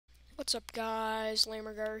What's up guys,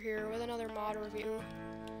 Lamergar here with another mod review.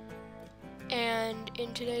 And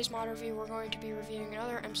in today's mod review we're going to be reviewing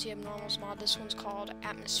another hmmmmmmm mod. This one's called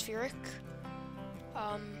Atmospheric.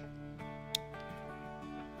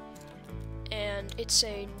 And it's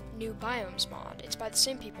a new biomes mod. It's by the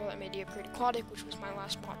same people that made the Upgrade Aquatic, which was my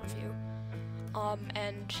last mod review.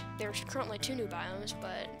 And there's currently 2 new biomes,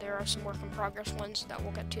 but there are some work in progress ones that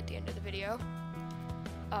we'll get to at the end of the video.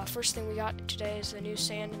 First thing we got today is the new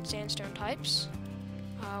sand and sandstone types.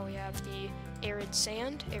 We have the arid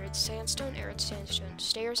sand, arid sandstone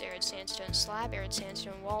stairs, arid sandstone slab, arid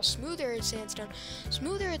sandstone wall, smooth arid sandstone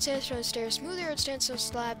stairs, smooth arid sandstone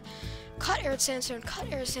slab, cut arid sandstone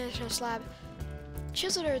slab,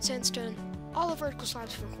 chiseled arid sandstone, all the vertical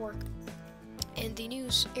slabs for quark, and the new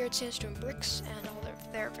arid sandstone bricks and all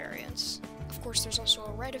their variants. Of course, there's also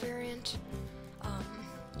a red variant,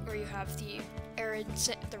 where you have the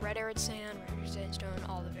red arid sand, red sandstone,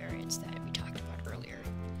 all the variants that we talked about earlier.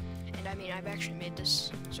 And I mean, I've actually made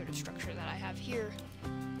this sort of structure that I have here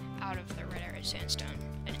out of the red arid sandstone,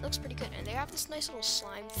 and it looks pretty good. And they have this nice little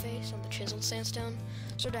slime face on the chiseled sandstone,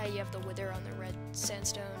 sort of how you have the wither on the red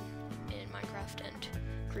sandstone in Minecraft and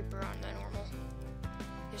creeper on the normal.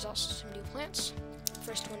 There's also some new plants.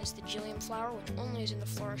 First one is the Gillium flower, which only is in the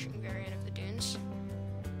flourishing variant of the dunes.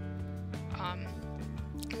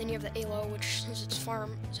 And then you have the aloe, which since it's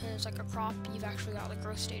like a crop, you've actually got like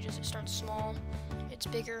growth stages. It starts small, it's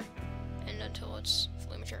bigger, and until it's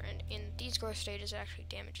fully mature. And in these growth stages, it actually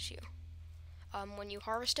damages you. When you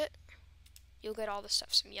harvest it, you'll get all this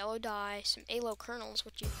stuff: some yellow dye, some aloe kernels,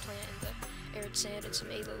 which you plant in the arid sand, and some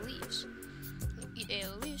aloe leaves. When you eat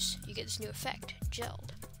aloe leaves, you get this new effect,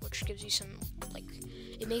 gelled, which gives you some, like,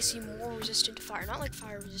 it makes you more resistant to fire. Not like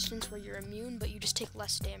fire resistance where you're immune, but you just take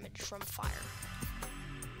less damage from fire.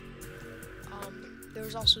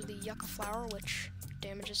 There's also the yucca flower, which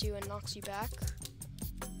damages you and knocks you back.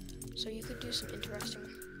 So you could do some interesting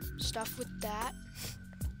stuff with that.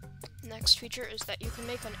 Next feature is that you can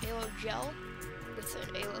make an aloe gel with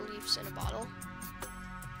an aloe leaves in a bottle.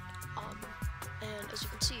 And as you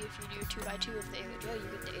can see, if you do 2x2 of the aloe gel, you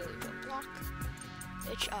get the aloe gel block,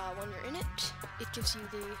 which when you're in it, it gives you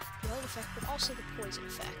the gel effect, but also the poison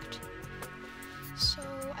effect. So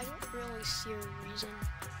I don't really see a reason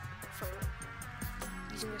for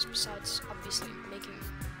using this besides obviously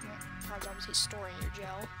storing your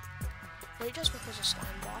gel. But it does work as a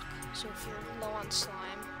slime block, so if you're low on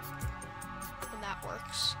slime, then that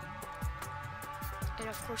works. And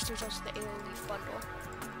of course there's also the aloe leaf bundle,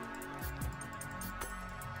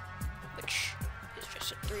 which is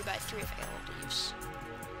just a 3x3 of aloe leaves.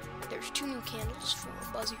 There's 2 new candles for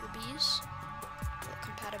buzzier bees for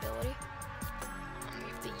compatibility. We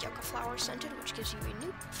have the yucca flower scented, which gives you a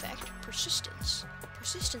new effect, persistence.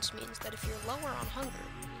 Persistence means that if you're lower on hunger,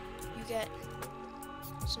 you get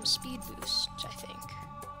some speed boosts, I think.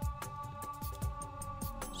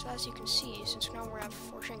 So as you can see, since now we have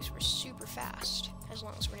 4 shanks, we're super fast, as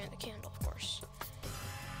long as we're near the candle, of course.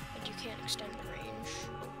 And you can't extend the range.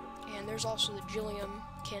 And there's also the Gillium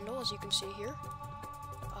candle, as you can see here.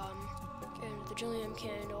 And the Gillium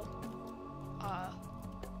candle,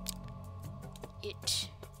 it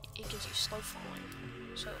gives you slow falling,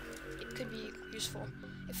 so it could be useful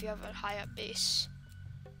if you have a high up base.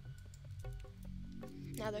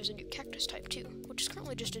 Now there's a new cactus type too, which is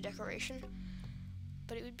currently just a decoration,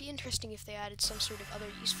 but it would be interesting if they added some sort of other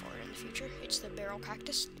use for it in the future. It's the barrel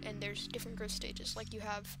cactus, and there's different growth stages like you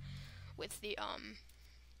have with the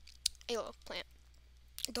aloe plant,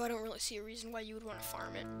 though I don't really see a reason why you would want to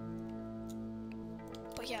farm it.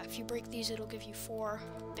 But yeah, if you break these, it'll give you 4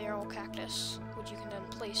 barrel cactus, which you can then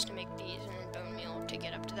place to make bees, and then bone meal to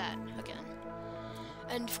get up to that again.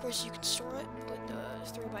 And of course, you can store it with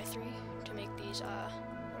the 3x3 to make these, what are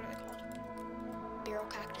they called? Barrel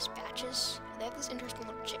cactus batches. They have this interesting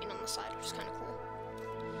little chain on the side, which is kind of cool.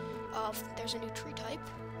 There's a new tree type,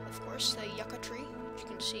 of course, the yucca tree, which you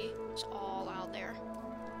can see is all out there.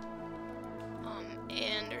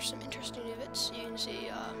 And there's some interesting divots. You can see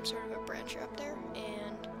sort of a branch up there,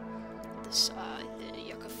 and this the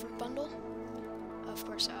yucca fruit bundle. Of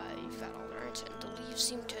course, you've got all the variants, and the leaves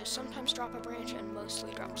seem to sometimes drop a branch and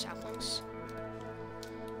mostly drop saplings.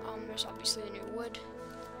 There's obviously the new wood,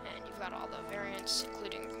 and you've got all the variants,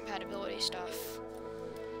 including compatibility stuff.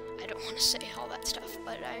 I don't want to say all that stuff,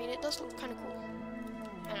 but I mean, it does look kind of cool.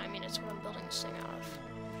 And I mean, it's what I'm building this thing out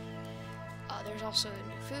of. There's also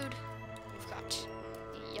new food. You've got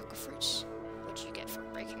the yucca fruits, which you get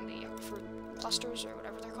from breaking the yucca fruit clusters, or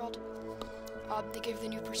whatever they're called. They give the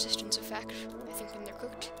new persistence effect, I think, when they're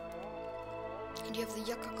cooked. And you have the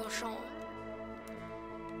yucca gauchon,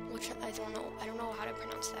 which I don't know how to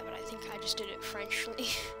pronounce that, but I think I just did it Frenchly.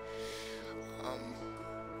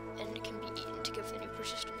 And it can be eaten to give the new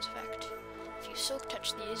persistence effect. If you silk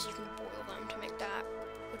touch these, you can boil them to make that,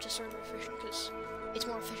 which is sort of efficient because it's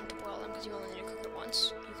more efficient to boil them because you only need to cook it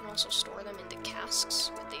once. You can also store them in the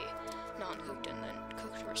casks with the non-cooked and then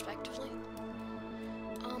cooked respectively.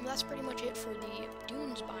 That's pretty much it for the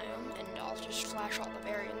Dunes biome, and I'll just flash all the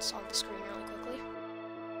variants on the screen really quickly.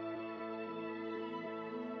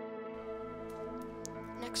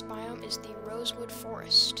 Next biome is the Rosewood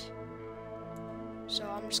Forest. So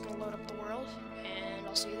I'm just going to load up the world, and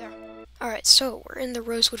I'll see you there. Alright, so we're in the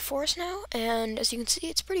Rosewood Forest now, and as you can see,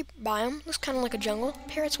 it's a pretty biome. Looks kind of like a jungle.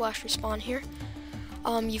 Parrots will actually spawn here.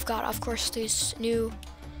 You've got, of course, these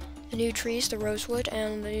the new trees, the rosewood,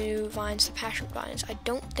 and the new vines, the passion vines. I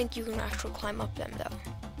don't think you can actually climb up them, though.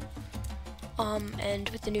 And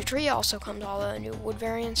with the new tree also comes all the new wood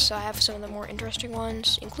variants, so I have some of the more interesting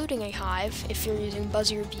ones, including a hive, if you're using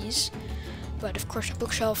buzzier bees. But of course, a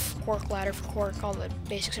bookshelf, cork, ladder for cork, all the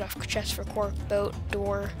basic stuff, chest for cork, boat,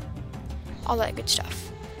 door, all that good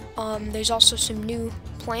stuff. There's also some new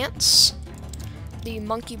plants, the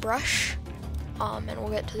monkey brush, and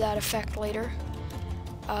we'll get to that effect later.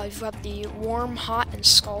 You've got the warm, hot, and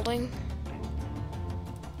scalding.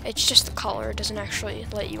 It's just the color, it doesn't actually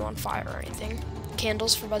light you on fire or anything.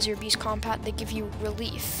 Candles for Buzzier Beast Compat, they give you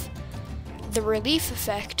relief. The relief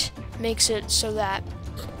effect makes it so that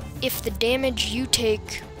if the damage you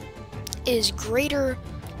take is greater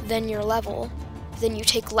than your level, then you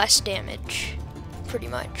take less damage, pretty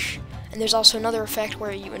much. And there's also another effect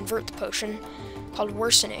where you invert the potion, called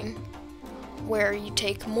Worsening, where you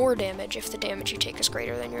take more damage if the damage you take is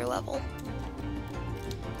greater than your level.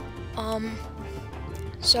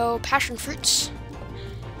 So passion fruits.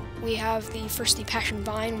 We have the passion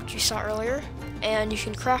vine, which you saw earlier, and you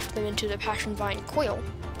can craft them into the passion vine coil.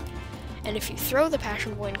 And if you throw the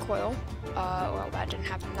passion vine coil, well, that didn't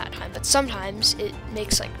happen that time, but sometimes it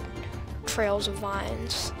makes like trails of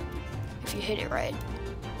vines if you hit it right.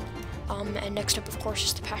 And next up, of course,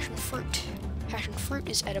 is the passion fruit. Passion fruit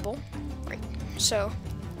is edible. Right. So,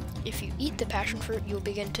 if you eat the passion fruit, you'll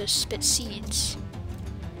begin to spit seeds.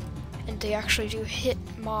 And they actually do hit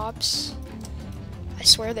mobs. I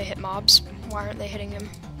swear they hit mobs. Why aren't they hitting him?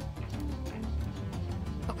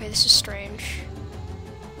 Okay, this is strange.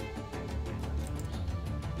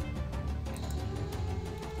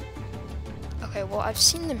 Okay, well, I've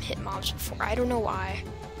seen them hit mobs before. I don't know why.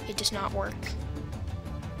 It does not work.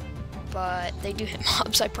 But they do hit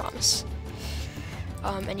mobs, I promise.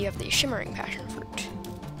 And you have the shimmering passion fruit,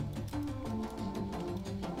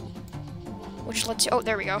 which lets you, oh,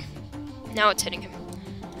 there we go. Now it's hitting him.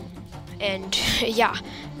 And yeah,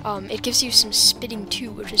 it gives you some spitting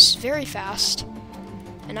too, which is very fast.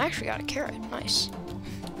 And I actually got a carrot, nice.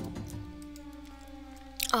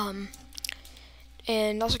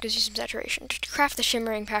 And also gives you some saturation. To craft the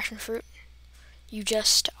shimmering passion fruit, you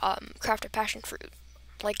just craft a passion fruit,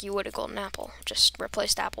 like you would a golden apple. Just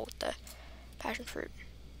replace the apple with the passion fruit.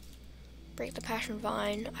 Break the passion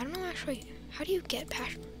vine. I don't know actually, how do you get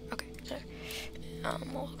passion? Okay, so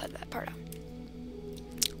we'll cut that part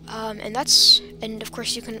out. And of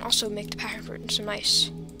course you can also make the passion fruit into some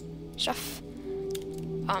nice stuff.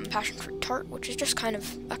 Passion fruit tart, which is just kind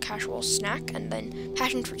of a casual snack, and then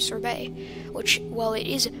passion fruit sorbet, which, while it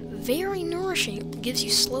is very nourishing, it gives you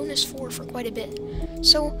slowness 4 for quite a bit.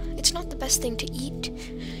 So it's not the best thing to eat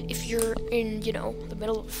if you're in, you know, the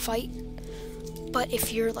middle of a fight, but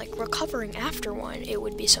if you're like recovering after one, it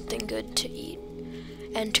would be something good to eat.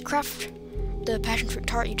 And to craft the passion fruit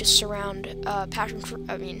tart, you just surround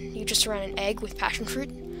you just surround an egg with passion fruit,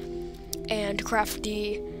 and to craft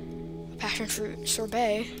the passion fruit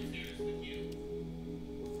sorbet,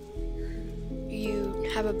 you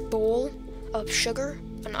have a bowl of sugar,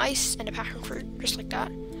 an ice, and a passion fruit, just like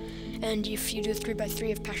that. And if you do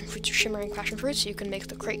 3x3 of passion fruits or shimmering passion fruits, you can make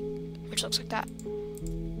the crate, which looks like that.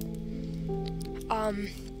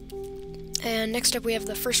 And next up we have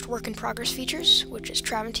the first work in progress features, which is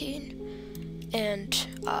Travertine, and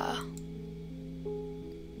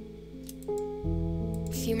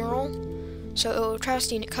Fumarole. So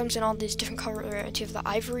Travertine, it comes in all these different color variants. You have the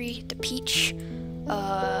ivory, the peach,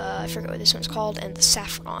 I forget what this one's called, and the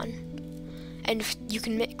saffron. And you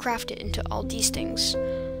can craft it into all these things,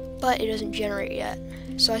 but it doesn't generate yet.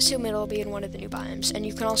 So I assume it'll be in one of the new biomes. And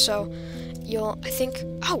you can also,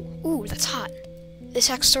 ooh, that's hot. This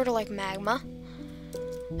acts sort of like magma.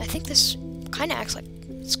 I think this kind of acts like,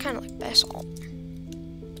 it's kind of like basalt.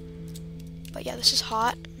 But yeah, this is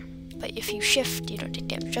hot. But if you shift, you don't take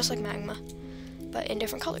damage, just like magma, but in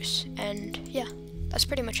different colors. And yeah, that's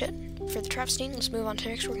pretty much it. for the Trappstein, let's move on to the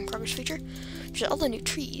next work in progress feature, which is all the new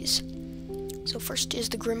trees. So first is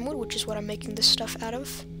the Grimwood, which is what I'm making this stuff out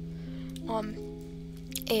of.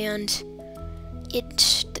 And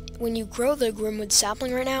when you grow the Grimwood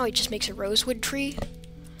sapling right now, it just makes a rosewood tree.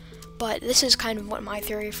 But this is kind of what my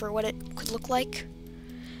theory for what it could look like.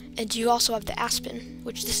 And you also have the aspen,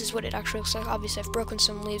 which this is what it actually looks like. Obviously, I've broken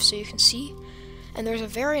some leaves so you can see. And there's a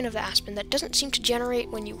variant of the aspen that doesn't seem to generate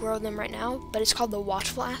when you grow them right now, but it's called the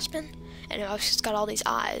watchful aspen, and it's got all these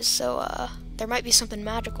eyes, so there might be something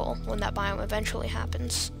magical when that biome eventually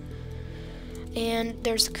happens. And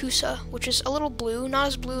there's the kusa, which is a little blue, not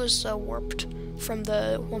as blue as warped from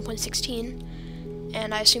the 1.16,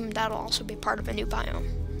 and I assume that'll also be part of a new biome.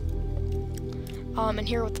 And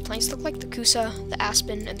here are what the plants look like, the kusa, the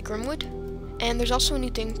aspen, and the grimwood. And there's also a new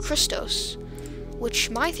thing, Christos, which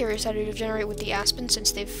my theory is that it'll generate with the aspen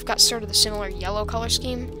since they've got sort of the similar yellow color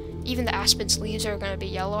scheme. Even the aspen's leaves are going to be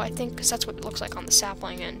yellow, I think, because that's what it looks like on the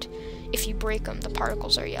sapling, and if you break them, the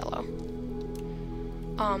particles are yellow.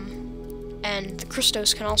 And the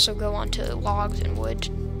Christos can also go onto logs and wood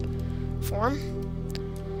form.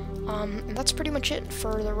 And that's pretty much it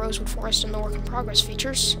for the Rosewood Forest and the work in progress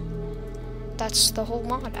features. That's the whole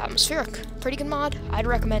mod, Atmospheric. Pretty good mod. I'd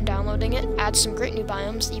recommend downloading it. Adds some great new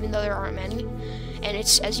biomes, even though there aren't many. And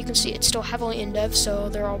it's, as you can see, it's still heavily in dev, so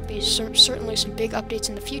there will be certainly some big updates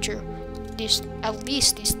in the future. At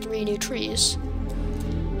least these 3 new trees.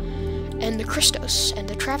 And the Christos and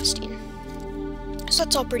the Trappstein. So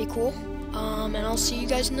that's all pretty cool. And I'll see you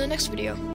guys in the next video.